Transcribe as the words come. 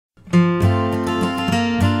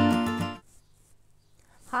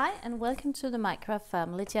Hi and welcome to the Minecraft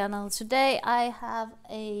family channel. Today I have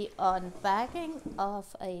a unbagging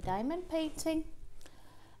of a diamond painting,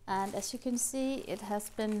 and as you can see it has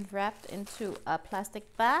been wrapped into a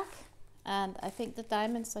plastic bag, and I think the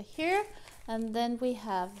diamonds are here, and then we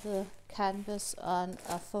have the canvas on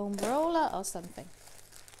a foam roller or something.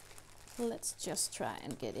 Let's just try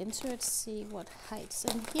and get into it, see what hides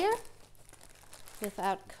in here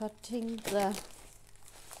without cutting the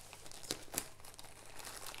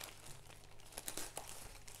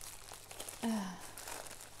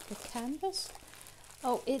canvas.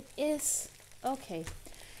 Oh, it is okay.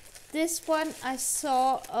 This one I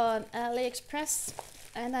saw on AliExpress,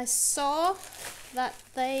 and I saw that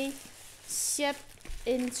they ship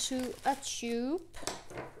into a tube.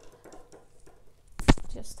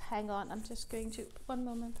 Just hang on, I'm just going to, one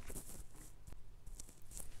moment.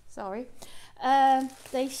 Sorry.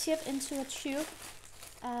 They ship into a tube,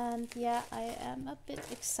 and yeah, I am a bit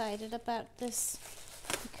excited about this,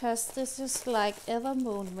 because this is like Ever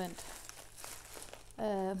Movement,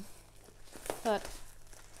 but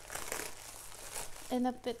in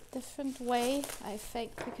a bit different way, I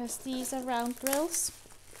think, because these are round drills,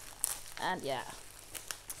 and yeah,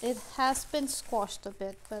 it has been squashed a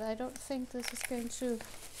bit, but I don't think this is going to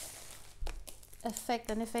affect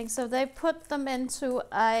anything. So they put them into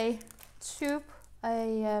a tube,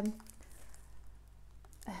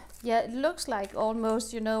 yeah, it looks like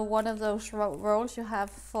almost, you know, one of those rolls you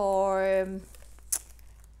have for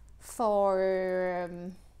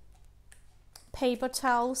paper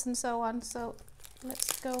towels and so on. So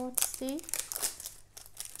let's go and see.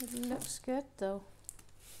 It looks good though.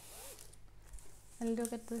 And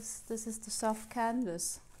look at this. This is the soft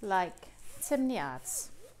canvas, like chimney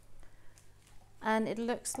arts. And it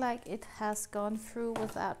looks like it has gone through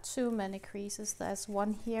without too many creases. There's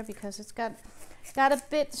one here because it's got a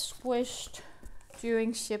bit squished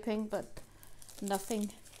during shipping, but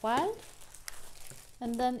nothing wild.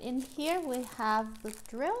 And then in here we have the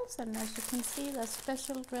drills, and as you can see, there's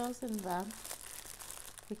special drills in there.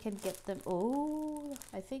 We can get them. Oh,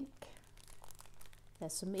 I think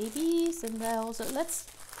there's some ABs in there also. Let's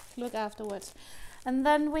look afterwards. And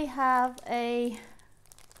then we have a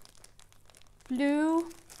blue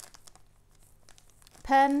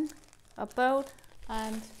pen, a boat,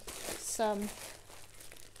 and some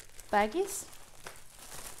baggies,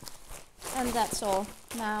 and that's all.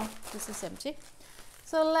 Now this is empty,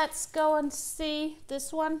 so let's go and see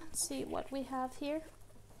this one, see what we have here.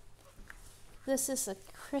 This is a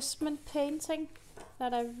Christmas painting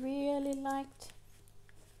that I really liked.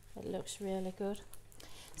 It looks really good.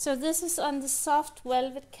 So this is on the soft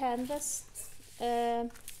velvet canvas,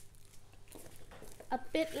 a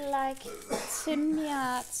bit like chimney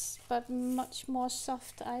arts, but much more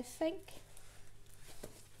soft, I think.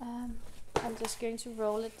 I'm just going to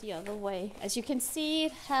roll it the other way. As you can see,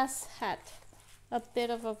 it has had a bit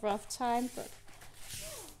of a rough time, but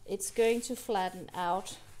it's going to flatten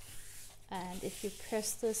out. And if you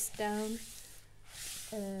press this down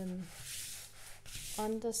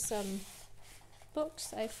under some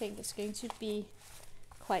books, I think it's going to be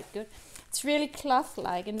quite good. It's really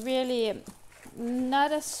cloth-like and really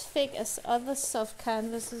not as thick as other soft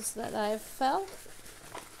canvases that I've felt,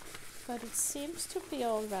 but it seems to be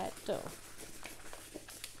all right though.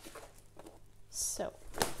 So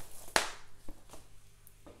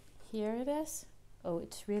here it is. Oh,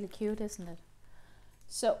 it's really cute, isn't it?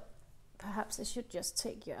 So perhaps I should just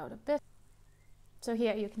take you out a bit. So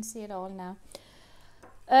here you can see it all now.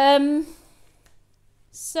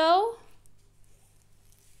 So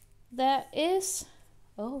there is,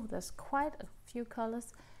 oh, there's quite a few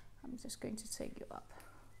colors. I'm just going to take you up.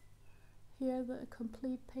 Here the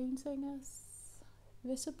complete painting is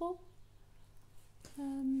visible.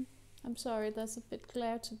 I'm sorry, there's a bit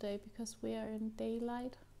glare today because we are in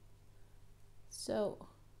daylight. So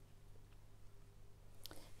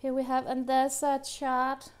here we have, and there's a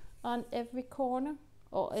chart on every corner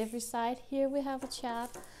or every side. Here we have a chart,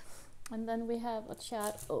 and then we have a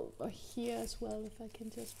chart over here as well, if I can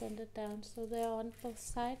just bend it down. So they're on both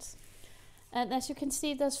sides. And as you can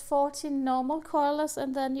see, there's 14 normal colors,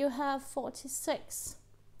 and then you have 46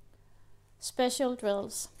 special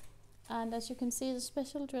drills. And as you can see, the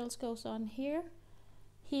special drills goes on here,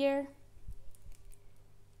 here,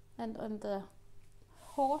 and on the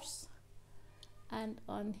horse, and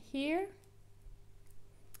on here,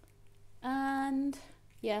 and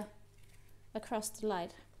yeah, across the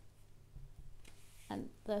light. And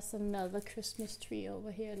there's another Christmas tree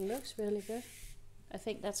over here. It looks really good. I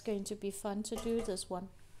think that's going to be fun to do this one.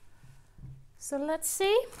 So let's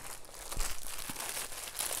see.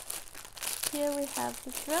 Here we have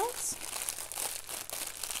the drills.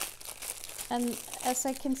 And as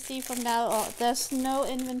I can see from now on, there's no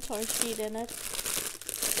inventory sheet in it.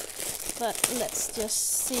 But let's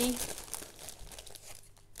just see.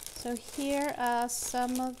 So here are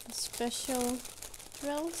some of the special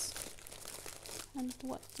drills. And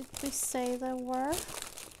what did we say there were?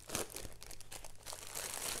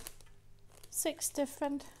 6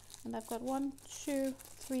 different. And I've got 1, 2,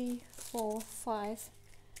 3, 4, 5.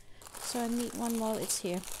 So I need one more, it's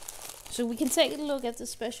here. So we can take a look at the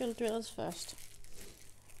special drills first.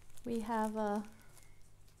 We have a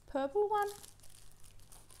purple one,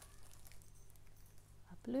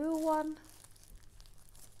 a blue one.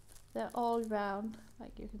 They're all round,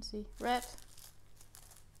 like you can see. Red,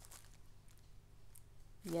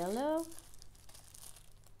 yellow,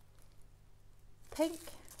 pink,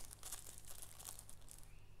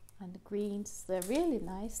 and the greens. They're really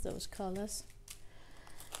nice, those colors.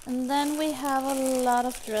 And then we have a lot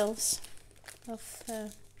of drills of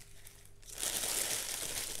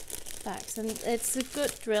bags, and it's a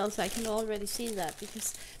good drills. I can already see that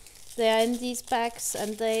because they are in these bags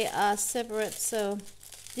and they are separate. So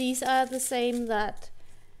these are the same that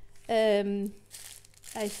I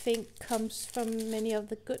think comes from many of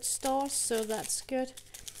the good stores, so that's good.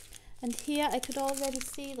 And here I could already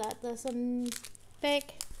see that there's a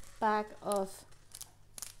big bag of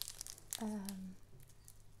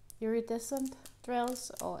iridescent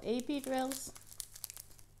drills or AB drills,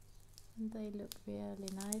 and they look really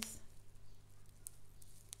nice.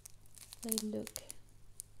 They look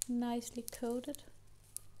nicely coated.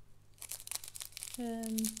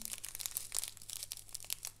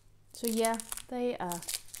 So yeah, they are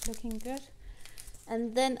looking good.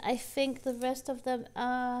 And then I think the rest of them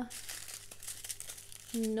are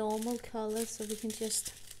normal colors, so we can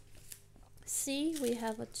just see. We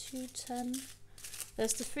have a 210.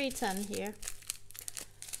 There's the 310 here.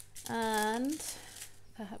 And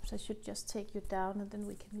perhaps I should just take you down and then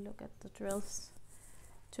we can look at the drills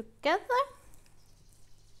together.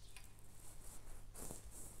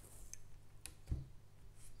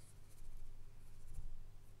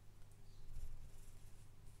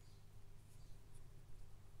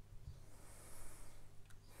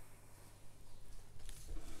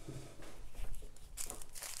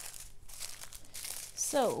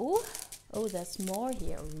 So, oh, there's more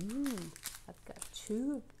here. Ooh, I've got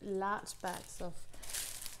 2 large bags of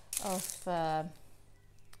the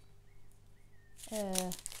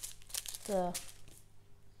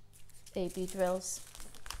AB drills.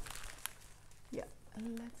 Yeah,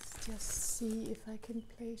 and let's just see if I can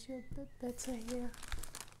place you a bit better here.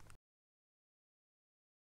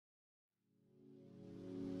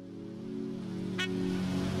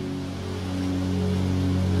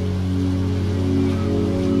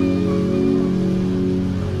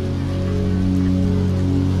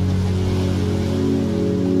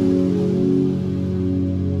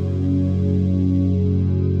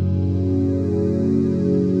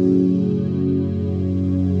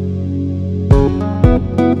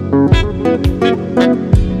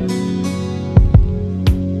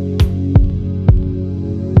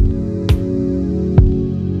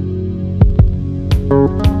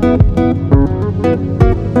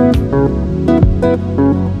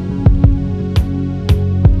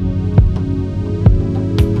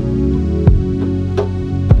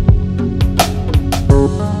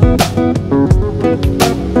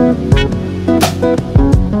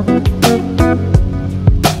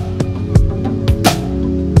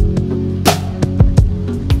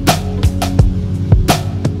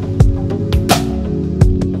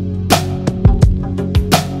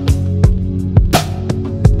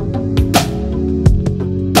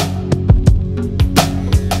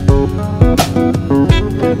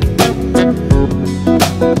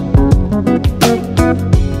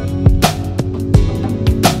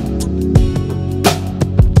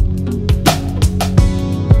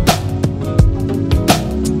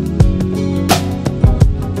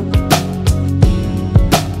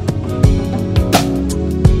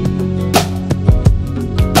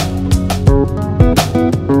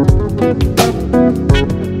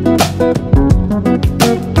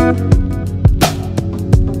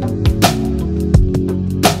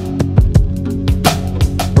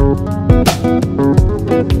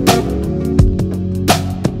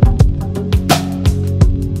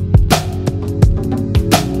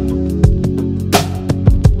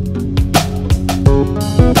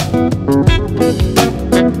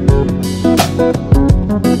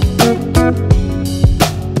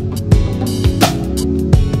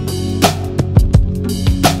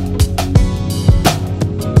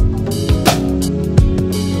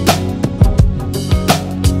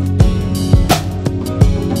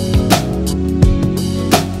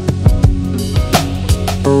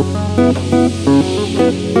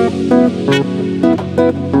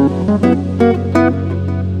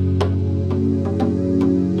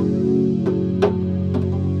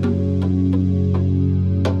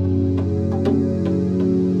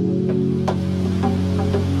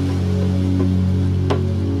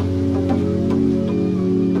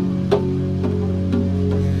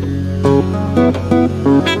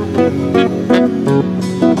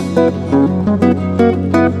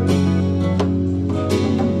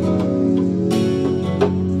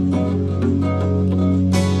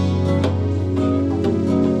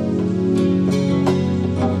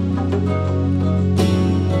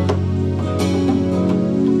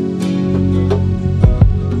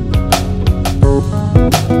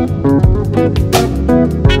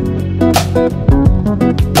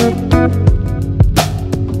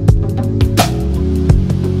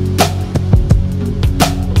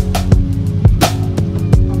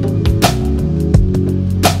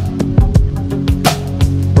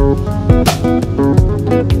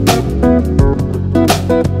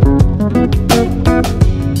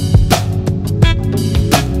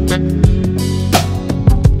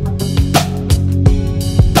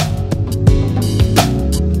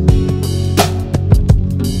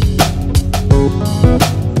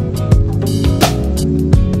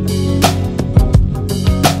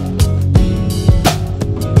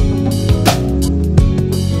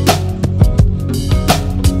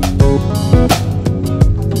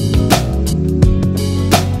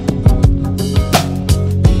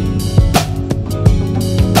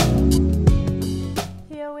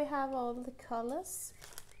 all the colors,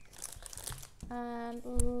 and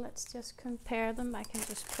let's just compare them. I can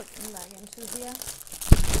just put them back into here.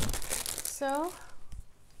 So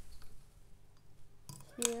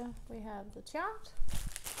here we have the chart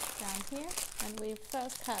down here, and we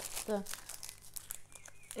first had the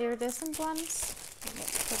iridescent ones.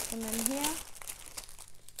 Let's put them in here.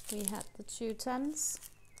 We had the 210s.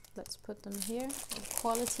 Let's put them here. The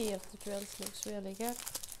quality of the drills looks really good.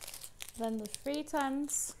 Then the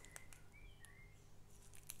 310s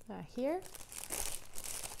are here,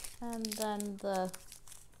 and then the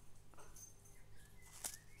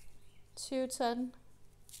 210,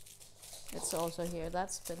 it's also here,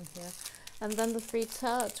 that's been here, and then the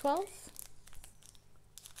 312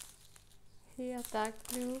 here, dark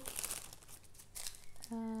blue,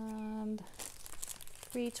 and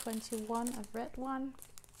 321, a red one,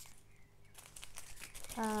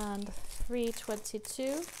 and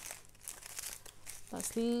 322.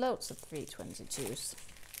 There's loads of 322s,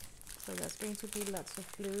 so there's going to be lots of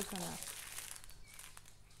blues on that.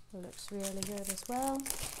 It looks really good as well.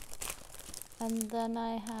 And then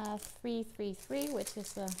I have 333, which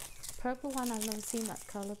is a purple one. I've never seen that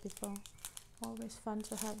color before. Always fun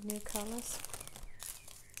to have new colors.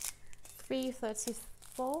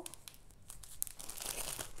 334,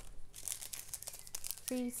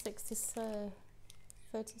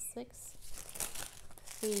 336,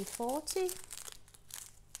 340,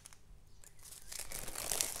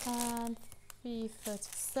 and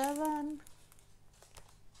 337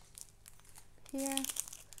 here,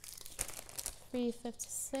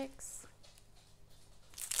 356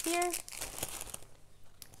 here,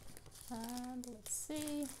 and let's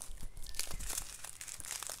see,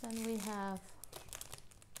 then we have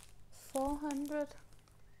 400,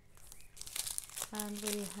 and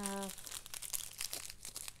we have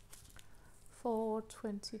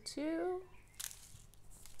 422,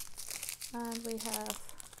 and we have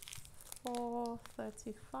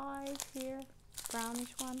 435 here,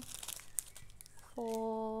 brownish one,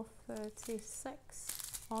 436,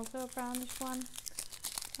 also a brownish one,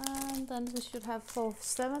 and then we should have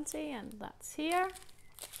 470, and that's here,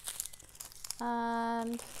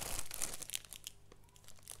 and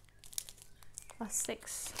a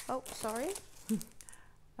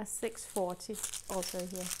 640 also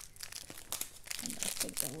here, and I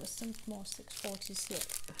think there was some more 640s here.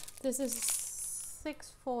 This is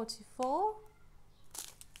 644,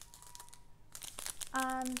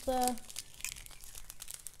 and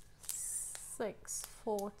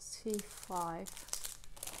 645.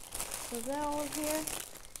 So they're all here.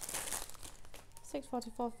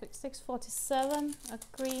 644, 647, a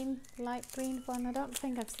green, light green one. I don't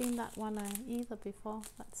think I've seen that one either before.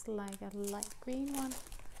 That's like a light green one.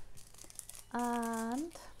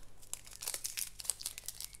 And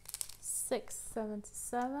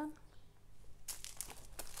 677,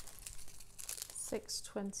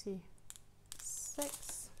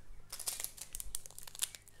 626,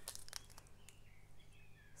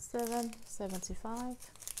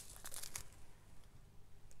 775,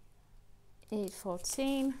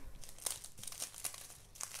 814,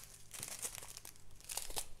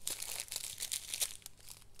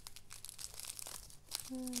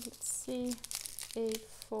 let's see,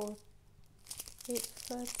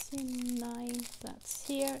 839, that's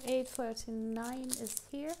here, 839 is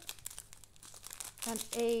here, and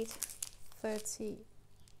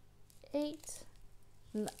 838,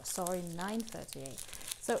 no, sorry, 938.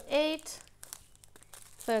 So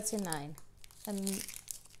 839 and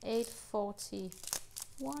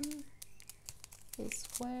 841 is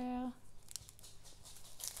where,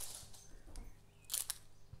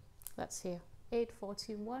 that's here,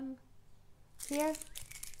 841 here,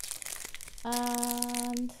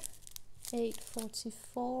 and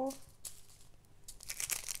 844,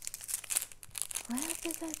 where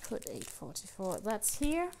did I put 844? That's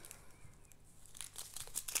here,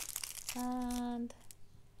 and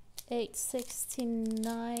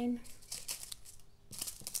 869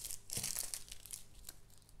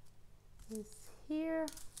 is here,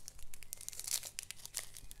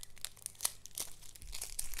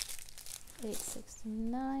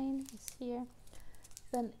 $869 is here,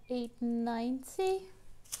 then 890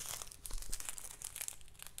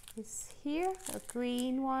 is here, a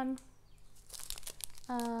green one,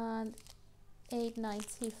 and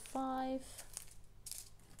 895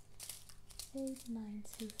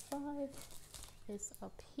 is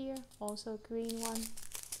up here, also a green one,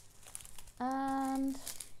 and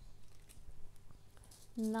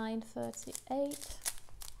 938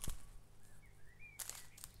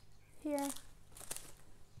 here,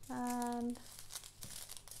 and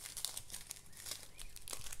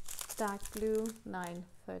dark blue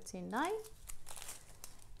 939.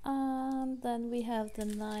 And then we have the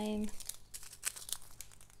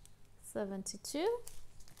 972.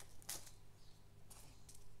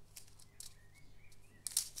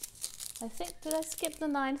 I think, did I skip the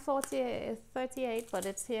 938? But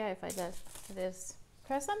it's here if I did. It is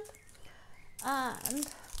present. And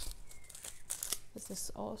this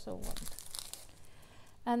is also one.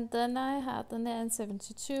 And then I have the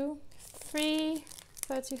 972, 3,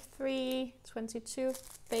 33, 22,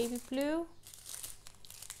 baby blue,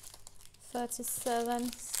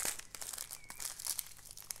 37,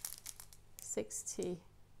 60,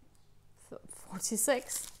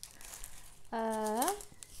 46,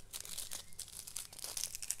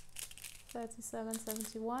 37,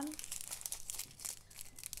 71,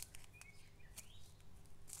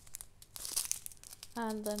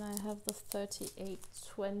 and then I have the 38,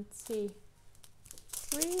 23.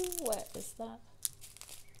 Where is that?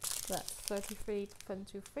 That's 33,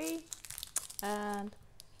 23, and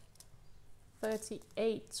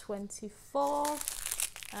 38, 24,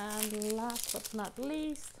 and last but not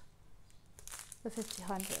least, the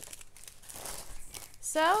 50/100.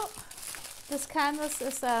 So this canvas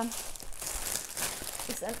is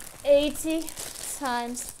it's an 80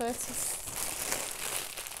 times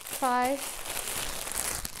 35.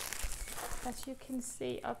 As you can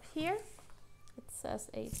see up here, it says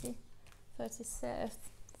 80,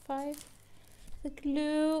 35. The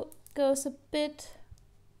glue goes a bit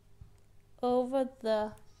over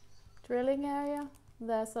the drilling area.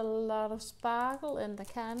 There's a lot of sparkle in the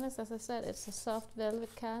canvas. As I said, it's a soft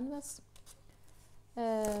velvet canvas.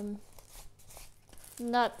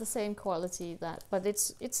 Not the same quality but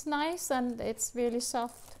it's nice and it's really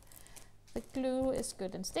soft. The glue is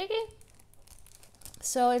good and sticky,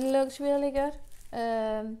 so it looks really good.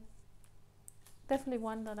 Definitely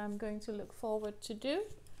one that I'm going to look forward to do.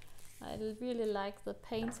 I really like the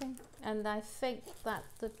painting, and I think that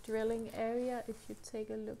the drilling area, if you take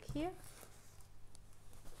a look here,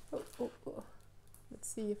 let's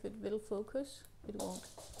see if it will focus. It won't.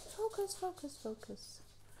 Focus, focus, focus.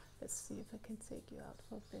 Let's see if I can take you out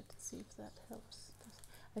for a bit, see if that helps.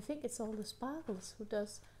 I think it's all the sparkles who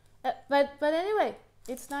does. But anyway,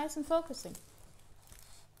 it's nice and focusing.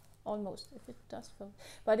 Almost, if it does focus.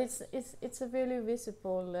 But it's a really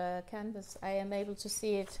visible canvas. I am able to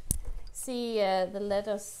see the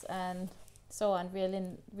letters and so on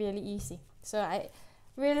really easy. So I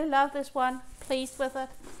really love this one. Pleased with it.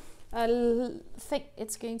 I think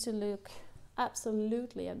it's going to look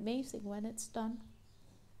absolutely amazing when it's done.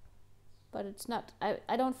 But it's not,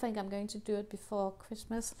 I don't think I'm going to do it before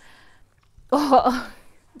Christmas. Or,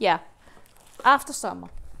 yeah, after summer,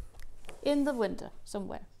 in the winter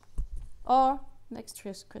somewhere, or next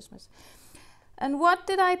Christmas. And what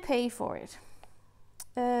did I pay for it?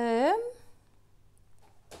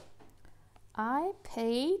 I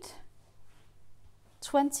paid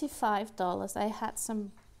 $25. I had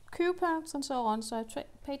some coupons and so on, so I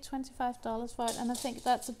paid $25 for it, and I think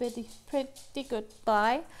that's a pretty good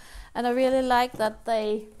buy. And I really like that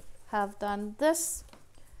they have done this,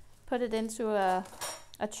 put it into a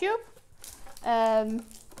tube.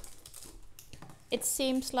 It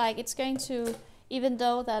seems like it's going to, even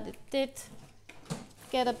though that it did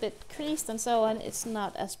get a bit creased and so on, it's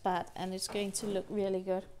not as bad, and it's going to look really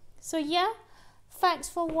good. So yeah, thanks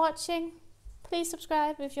for watching. Please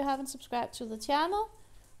subscribe if you haven't subscribed to the channel.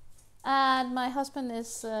 And my husband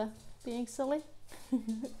is being silly.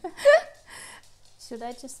 Should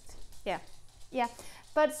I just, yeah.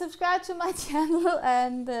 But subscribe to my channel,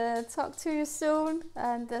 and talk to you soon.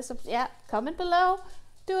 And comment below,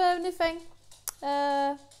 do anything.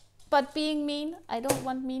 But being mean, I don't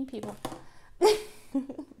want mean people.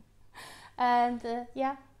 And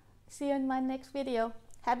see you in my next video.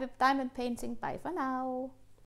 Happy diamond painting. Bye for now.